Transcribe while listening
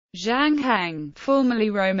Zhang Heng, formerly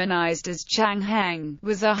romanized as Chang Hêng,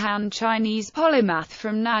 was a Han Chinese polymath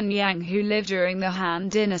from Nanyang who lived during the Han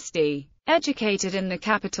dynasty. Educated in the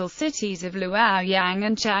capital cities of Luoyang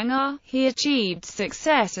and Chang'an, he achieved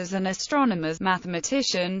success as an astronomer,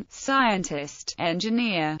 mathematician, scientist,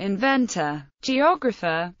 engineer, inventor,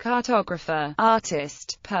 geographer, cartographer,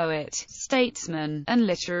 artist, poet, statesman, and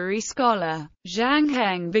literary scholar. Zhang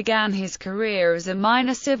Heng began his career as a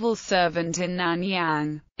minor civil servant in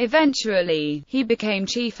Nanyang. Eventually, he became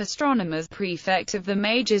chief astronomer, prefect of the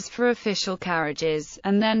majors for official carriages,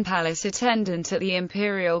 and then palace attendant at the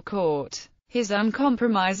imperial court. His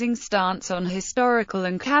uncompromising stance on historical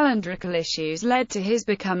and calendrical issues led to his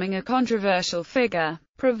becoming a controversial figure,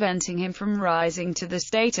 preventing him from rising to the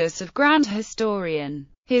status of grand historian.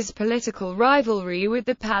 His political rivalry with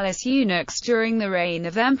the palace eunuchs during the reign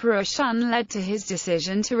of Emperor Shun led to his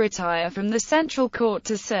decision to retire from the central court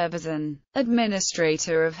to serve as an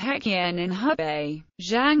administrator of Hekian in Hebei.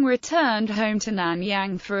 Zhang returned home to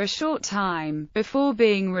Nanyang for a short time, before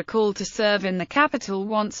being recalled to serve in the capital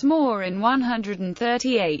once more in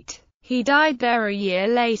 138. He died there a year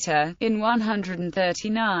later, in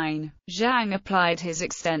 139. Zhang applied his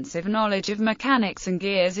extensive knowledge of mechanics and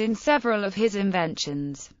gears in several of his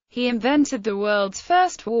inventions. He invented the world's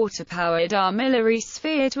first water-powered armillary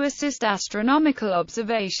sphere to assist astronomical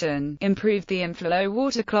observation, improved the inflow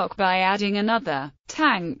water clock by adding another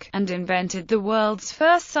tank, and invented the world's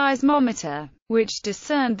first seismometer, which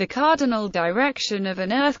discerned the cardinal direction of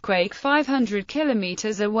an earthquake 500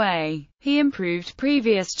 kilometers away. He improved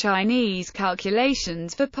previous Chinese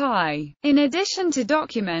calculations for pi. In addition to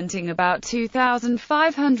documenting about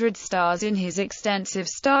 2,500 stars in his extensive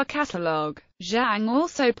star catalogue, Zhang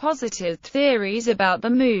also posited theories about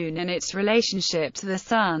the moon and its relationship to the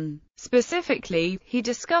sun. Specifically, he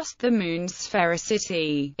discussed the moon's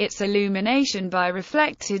sphericity, its illumination by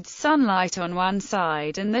reflected sunlight on one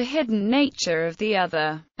side and the hidden nature of the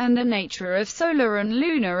other, and the nature of solar and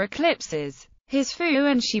lunar eclipses. His Fu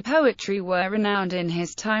and Shi poetry were renowned in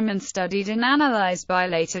his time and studied and analyzed by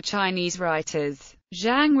later Chinese writers.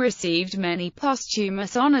 Zhang received many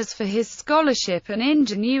posthumous honors for his scholarship and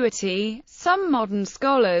ingenuity. Some modern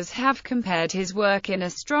scholars have compared his work in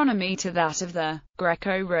astronomy to that of the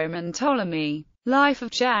Greco-Roman Ptolemy. Life of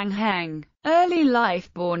Chang Heng. Early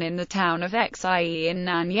life. Born in the town of Xie in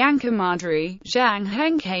Nanyang Commandery, Zhang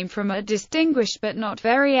Heng came from a distinguished but not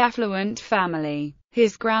very affluent family.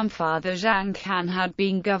 His grandfather Zhang Can had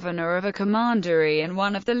been governor of a commandery and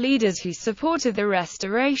one of the leaders who supported the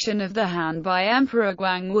restoration of the Han by Emperor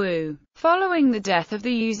Guangwu, following the death of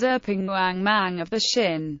the usurping Wang Mang of the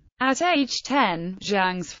Xin. At age 10,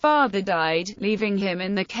 Zhang's father died, leaving him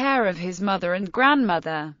in the care of his mother and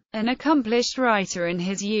grandmother. An accomplished writer in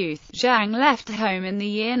his youth, Zhang left home in the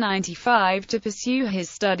year 95 to pursue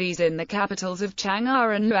his studies in the capitals of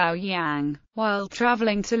Chang'an and Luoyang. While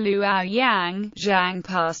traveling to Luoyang, Zhang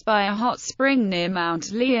passed by a hot spring near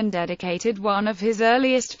Mount Li and dedicated one of his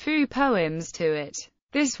earliest Fu poems to it.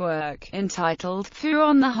 This work, entitled Fu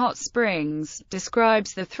on the Hot Springs,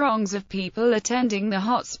 describes the throngs of people attending the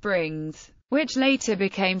hot springs, which later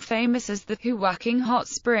became famous as the Huaking Hot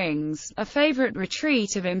Springs, a favorite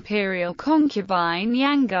retreat of imperial concubine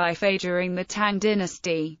Yang Guifei during the Tang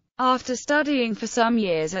dynasty. After studying for some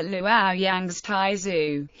years at Luoyang's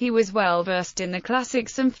Taizu, he was well versed in the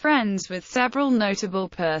classics and friends with several notable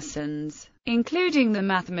persons, including the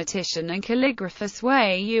mathematician and calligrapher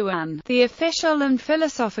Sui Yuan, the official and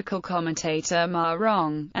philosophical commentator Ma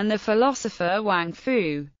Rong, and the philosopher Wang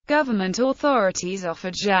Fu. Government authorities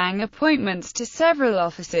offered Zhang appointments to several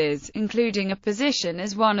offices, including a position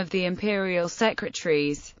as one of the imperial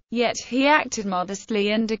secretaries. Yet he acted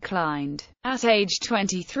modestly and declined. At age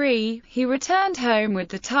 23, he returned home with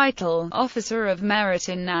the title Officer of Merit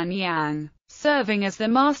in Nanyang, serving as the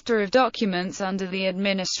master of documents under the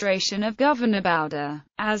administration of Governor Bauda.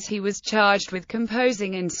 As he was charged with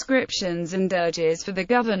composing inscriptions and dirges for the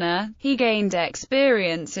governor, he gained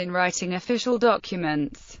experience in writing official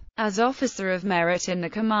documents. As officer of merit in the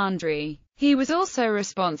commandery, he was also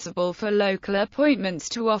responsible for local appointments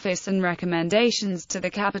to office and recommendations to the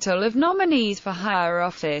capital of nominees for higher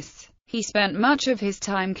office. He spent much of his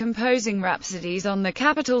time composing rhapsodies on the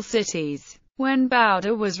capital cities. When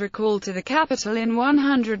Bauda was recalled to the capital in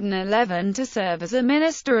 111 to serve as a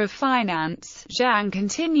minister of finance, Zhang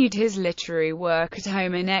continued his literary work at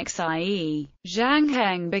home in Xie. Zhang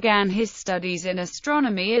Heng began his studies in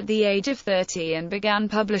astronomy at the age of 30 and began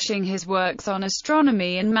publishing his works on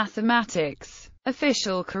astronomy and mathematics.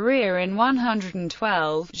 Official career. In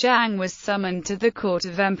 112, Zhang was summoned to the court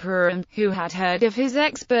of Emperor An, who had heard of his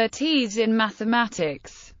expertise in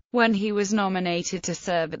mathematics. When he was nominated to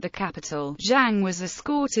serve at the capital, Zhang was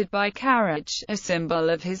escorted by carriage, a symbol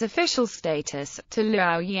of his official status, to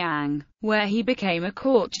Luoyang, where he became a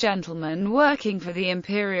court gentleman working for the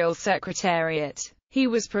imperial secretariat. He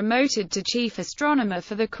was promoted to chief astronomer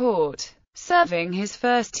for the court, serving his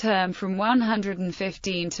first term from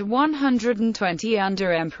 115 to 120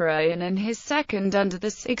 under Emperor Yan and his second under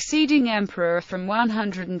the succeeding emperor from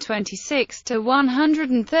 126 to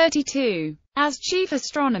 132. As chief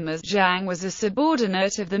astronomer, Zhang was a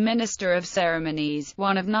subordinate of the Minister of Ceremonies,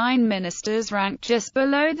 one of 9 ministers ranked just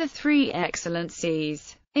below the 3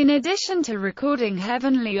 excellencies. In addition to recording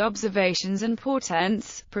heavenly observations and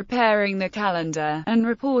portents, preparing the calendar, and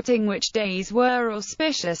reporting which days were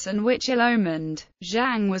auspicious and which ill-omened,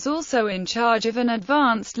 Zhang was also in charge of an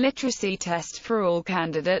advanced literacy test for all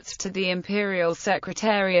candidates to the imperial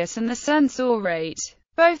secretariat and the censorate,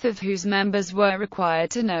 both of whose members were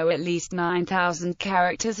required to know at least 9,000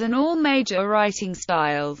 characters in all major writing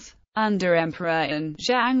styles. Under Emperor Yan,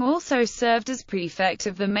 Zhang also served as prefect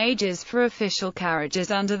of the majors for official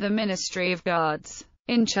carriages under the Ministry of Guards,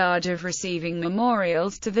 in charge of receiving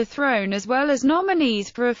memorials to the throne as well as nominees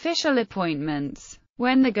for official appointments.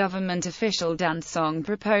 When the government official Dan Song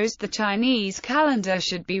proposed the Chinese calendar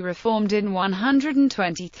should be reformed in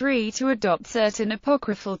 123 to adopt certain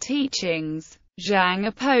apocryphal teachings, Zhang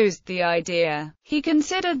opposed the idea. He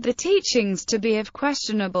considered the teachings to be of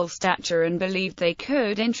questionable stature and believed they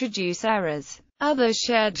could introduce errors. Others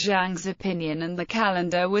shared Zhang's opinion and the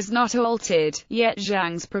calendar was not altered, yet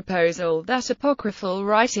Zhang's proposal that apocryphal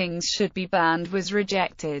writings should be banned was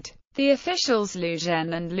rejected. The officials Lu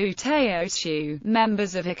Zhen and Lu Taochu,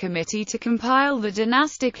 members of a committee to compile the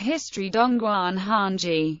dynastic history Dongguan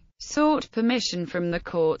Hanji, sought permission from the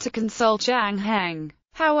court to consult Chang Hêng.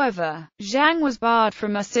 However, Zhang was barred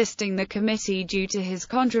from assisting the committee due to his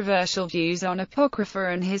controversial views on apocrypha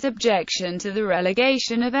and his objection to the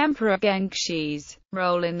relegation of Emperor Gengxi's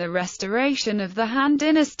role in the restoration of the Han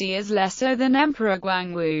dynasty as lesser than Emperor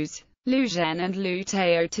Guangwu's. Lu Zhen and Lu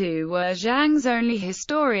Taochu were Zhang's only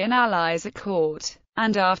historian allies at court,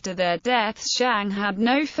 and after their deaths Zhang had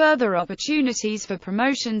no further opportunities for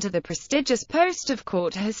promotion to the prestigious post of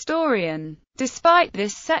court historian. Despite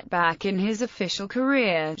this setback in his official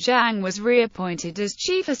career, Zhang was reappointed as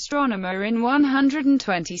chief astronomer in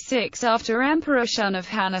 126 after Emperor Shun of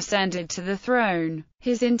Han ascended to the throne.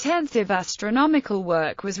 His intensive astronomical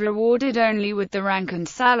work was rewarded only with the rank and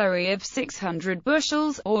salary of 600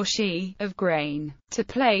 bushels, or shi, of grain. To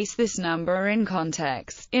place this number in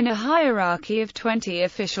context, in a hierarchy of 20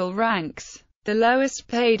 official ranks, the lowest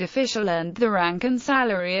paid official earned the rank and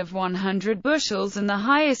salary of 100 bushels and the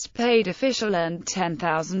highest paid official earned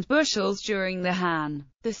 10,000 bushels during the Han.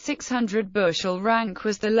 The 600 bushel rank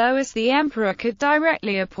was the lowest the emperor could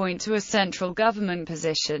directly appoint to a central government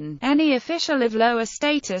position. Any official of lower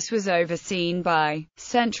status was overseen by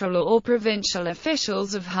central or provincial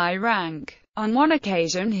officials of high rank. On one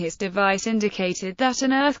occasion his device indicated that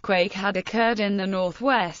an earthquake had occurred in the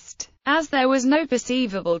northwest. As there was no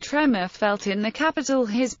perceivable tremor felt in the capital,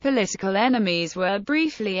 his political enemies were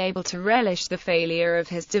briefly able to relish the failure of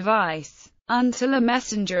his device, until a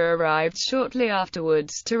messenger arrived shortly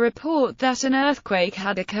afterwards to report that an earthquake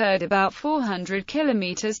had occurred about 400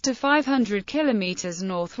 kilometers to 500 kilometers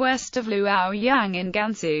northwest of Luoyang in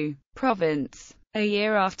Gansu province. A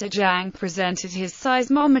year after Zhang presented his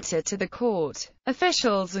seismometer to the court,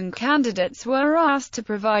 officials and candidates were asked to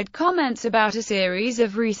provide comments about a series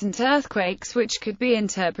of recent earthquakes which could be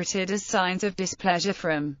interpreted as signs of displeasure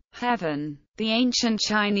from heaven. The ancient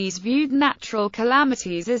Chinese viewed natural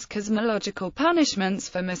calamities as cosmological punishments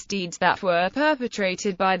for misdeeds that were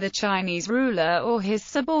perpetrated by the Chinese ruler or his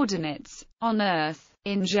subordinates on earth.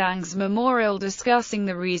 In Zhang's memorial discussing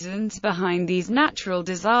the reasons behind these natural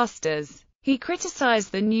disasters, he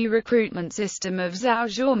criticized the new recruitment system of Zhao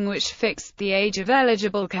Zhong, which fixed the age of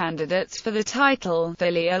eligible candidates for the title,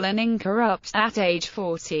 filial and incorrupt, at age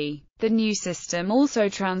 40. The new system also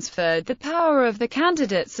transferred the power of the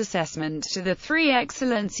candidate's assessment to the 3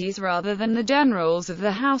 excellencies rather than the generals of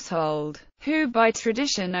the household, who by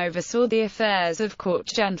tradition oversaw the affairs of court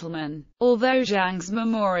gentlemen. Although Zhang's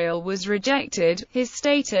memorial was rejected, his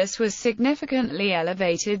status was significantly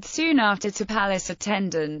elevated soon after to palace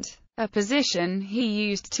attendant, a position he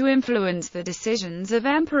used to influence the decisions of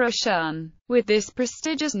Emperor Shun. With this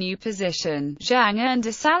prestigious new position, Zhang earned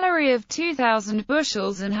a salary of 2,000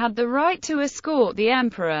 bushels and had the right to escort the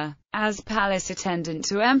emperor. As palace attendant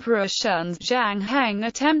to Emperor Shun, Zhang Heng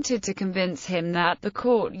attempted to convince him that the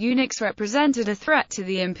court eunuchs represented a threat to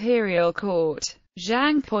the imperial court.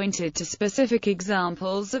 Zhang pointed to specific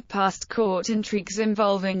examples of past court intrigues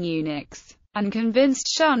involving eunuchs. and convinced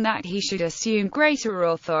Shun that he should assume greater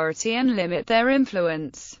authority and limit their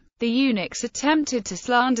influence. The eunuchs attempted to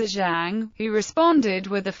slander Zhang, who responded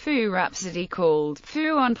with a Fu rhapsody called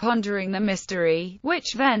Fu on pondering the mystery,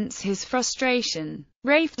 which vents his frustration.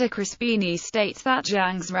 Rafe de Crespigny states that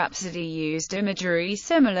Zhang's rhapsody used imagery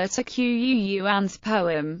similar to Qu Yuan's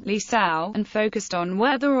poem, Li Sao, and focused on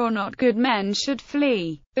whether or not good men should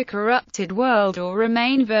flee the corrupted world or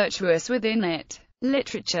remain virtuous within it.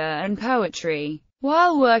 Literature and poetry.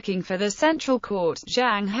 While working for the central court,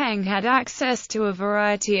 Zhang Heng had access to a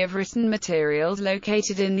variety of written materials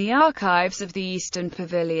located in the archives of the Eastern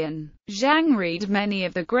Pavilion. Zhang read many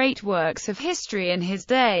of the great works of history in his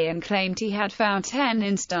day and claimed he had found 10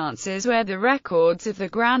 instances where the records of the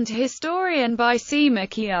Grand Historian by Sima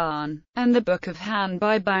Qian and the Book of Han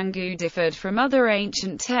by Bangu differed from other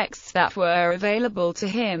ancient texts that were available to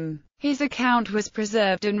him. His account was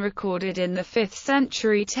preserved and recorded in the 5th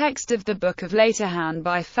century text of the Book of Later Han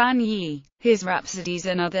by Fan Yi. His rhapsodies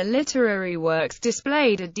and other literary works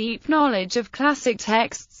displayed a deep knowledge of classic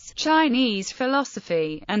texts, Chinese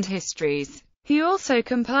philosophy, and histories. He also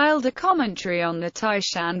compiled a commentary on the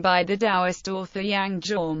Taishan by the Taoist author Yang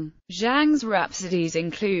Zhong. Zhang's rhapsodies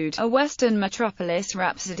include a Western Metropolis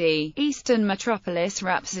Rhapsody, Eastern Metropolis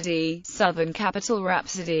Rhapsody, Southern Capital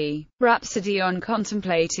Rhapsody, Rhapsody on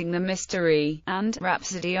Contemplating the Mystery, and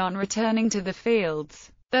Rhapsody on Returning to the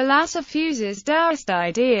Fields. The latter fuses Taoist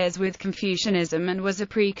ideas with Confucianism and was a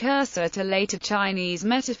precursor to later Chinese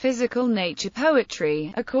metaphysical nature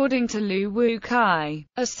poetry, according to Lu Wu Kai.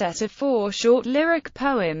 A set of 4 short lyric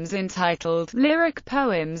poems entitled Lyric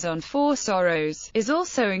Poems on 4 Sorrows is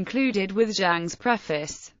also included with Zhang's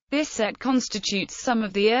preface. This set constitutes some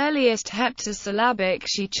of the earliest heptasyllabic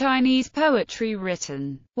Shi Chinese poetry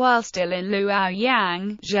written. While still in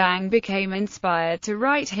Luoyang, Zhang became inspired to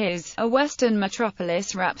write his A Western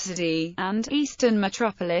Metropolis Rhapsody and Eastern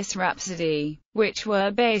Metropolis Rhapsody, which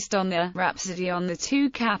were based on the Rhapsody on the Two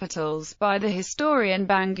Capitals by the historian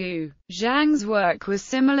Bangu. Zhang's work was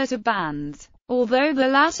similar to Ban's, although the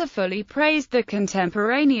latter fully praised the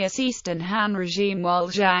contemporaneous Eastern Han regime, while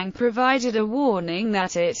Zhang provided a warning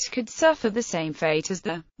that it could suffer the same fate as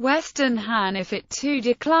the Western Han if it too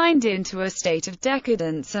declined into a state of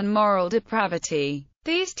decadence and moral depravity.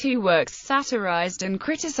 These 2 works satirized and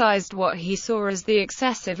criticized what he saw as the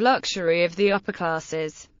excessive luxury of the upper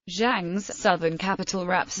classes. Zhang's Southern Capital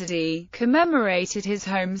Rhapsody commemorated his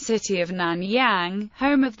home city of Nanyang,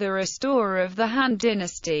 home of the restorer of the Han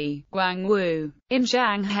dynasty, Guangwu. In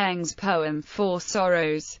Zhang Heng's poem, 4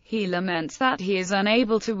 Sorrows, he laments that he is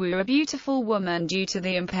unable to woo a beautiful woman due to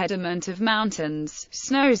the impediment of mountains,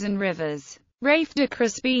 snows and rivers. Rafe de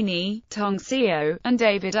Crespigny, Tong Seo, and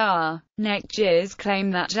David R. Nekjiz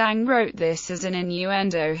claim that Zhang wrote this as an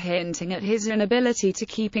innuendo hinting at his inability to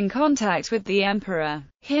keep in contact with the emperor,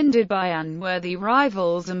 hindered by unworthy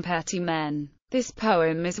rivals and petty men. This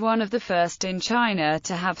poem is one of the first in China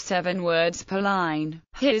to have 7 words per line.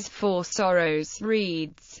 His 4 Sorrows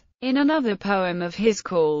reads in another poem of his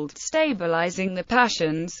called Stabilizing the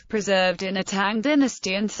Passions, preserved in a Tang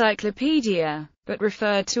Dynasty encyclopedia, but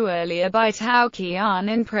referred to earlier by Tao Qian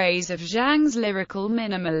in praise of Zhang's lyrical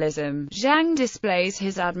minimalism. Zhang displays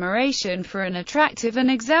his admiration for an attractive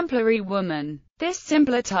and exemplary woman. This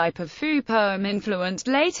simpler type of Fu poem influenced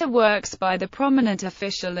later works by the prominent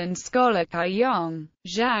official and scholar Cai Yong.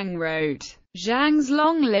 Zhang wrote. Zhang's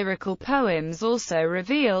long lyrical poems also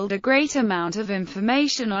revealed a great amount of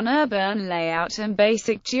information on urban layout and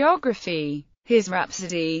basic geography. His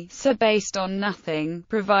rhapsody, so based on nothing,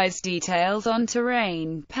 provides details on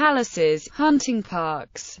terrain, palaces, hunting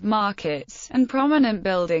parks, markets, and prominent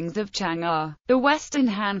buildings of Chang'an, the Western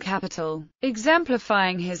Han capital,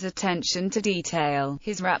 exemplifying his attention to detail.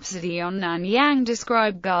 His rhapsody on Nanyang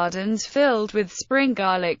described gardens filled with spring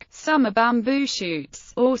garlic, summer bamboo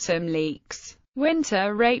shoots, autumn leeks,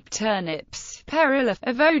 winter rape turnips, perilla,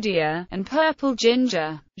 avodia, and purple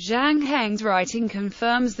ginger. Zhang Heng's writing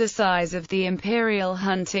confirms the size of the imperial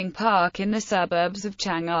hunting park in the suburbs of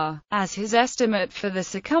Chang'an, as his estimate for the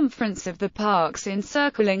circumference of the park's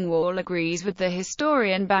encircling wall agrees with the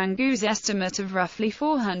historian Bangu's estimate of roughly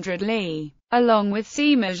 400 li. Along with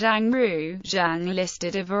Sima Zhangru, Zhang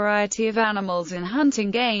listed a variety of animals and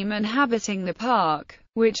hunting game inhabiting the park,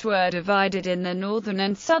 which were divided in the northern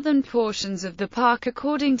and southern portions of the park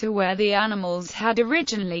according to where the animals had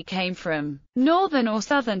originally came from, northern or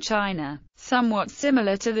southern China. Somewhat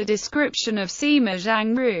similar to the description of Sima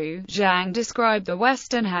Zhangru, Zhang described the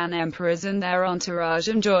Western Han emperors and their entourage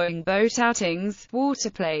enjoying boat outings, water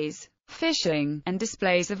plays, fishing, and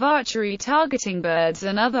displays of archery targeting birds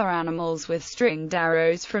and other animals with stringed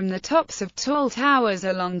arrows from the tops of tall towers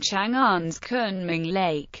along Chang'an's Kunming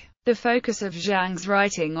Lake. The focus of Zhang's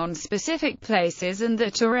writing on specific places and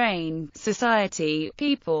the terrain, society,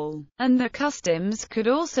 people, and the customs could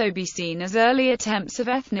also be seen as early attempts of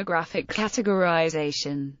ethnographic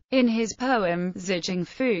categorization. In his poem, Zijing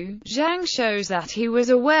Fu, Zhang shows that he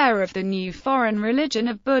was aware of the new foreign religion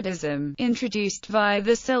of Buddhism, introduced via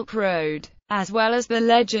the Silk Road, as well as the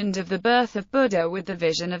legend of the birth of Buddha with the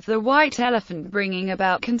vision of the white elephant bringing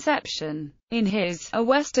about conception. In his A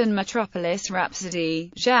Western Metropolis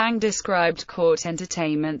Rhapsody, Zhang described court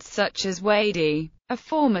entertainments such as Wadey, a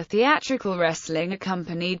form of theatrical wrestling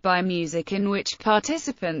accompanied by music in which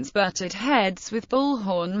participants butted heads with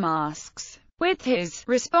bullhorn masks. With his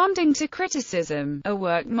Responding to Criticism, a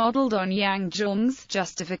work modeled on Yang Zhong's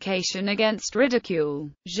Justification Against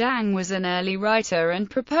Ridicule, Zhang was an early writer and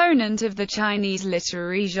proponent of the Chinese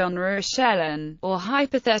literary genre Shellan, or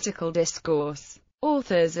hypothetical discourse.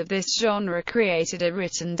 Authors of this genre created a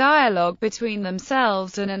written dialogue between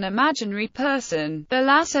themselves and an imaginary person. The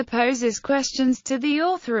latter poses questions to the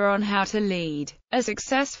author on how to lead a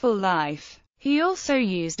successful life. He also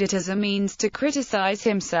used it as a means to criticize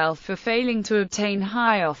himself for failing to obtain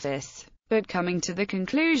high office, but coming to the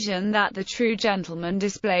conclusion that the true gentleman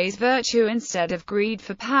displays virtue instead of greed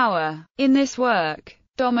for power. In this work,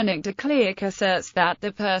 Dominic de Clercq asserts that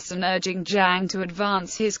the person urging Zhang to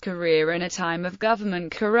advance his career in a time of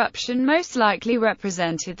government corruption most likely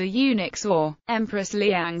represented the eunuchs or Empress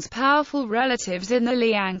Liang's powerful relatives in the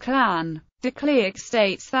Liang clan. De Clercq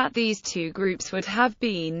states that these two groups would have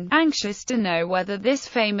been anxious to know whether this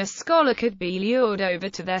famous scholar could be lured over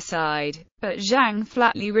to their side, but Zhang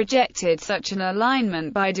flatly rejected such an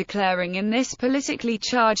alignment by declaring in this politically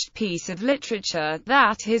charged piece of literature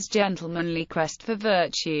that his gentlemanly quest for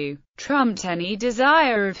virtue trumped any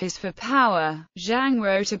desire of his for power. Zhang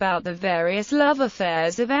wrote about the various love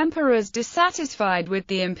affairs of emperors dissatisfied with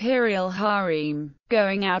the imperial harem,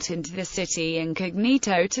 going out into the city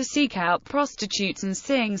incognito to seek out prostitutes and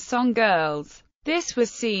sing-song girls. This was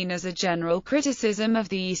seen as a general criticism of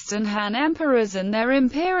the Eastern Han emperors and their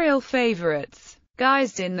imperial favorites,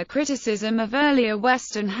 guised in the criticism of earlier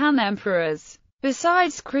Western Han emperors.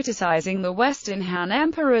 Besides criticizing the Western Han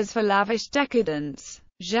emperors for lavish decadence,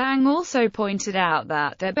 Zhang also pointed out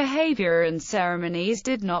that their behavior and ceremonies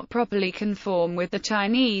did not properly conform with the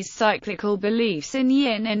Chinese cyclical beliefs in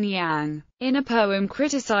yin and yang. In a poem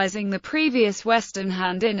criticizing the previous Western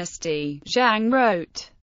Han dynasty, Zhang wrote,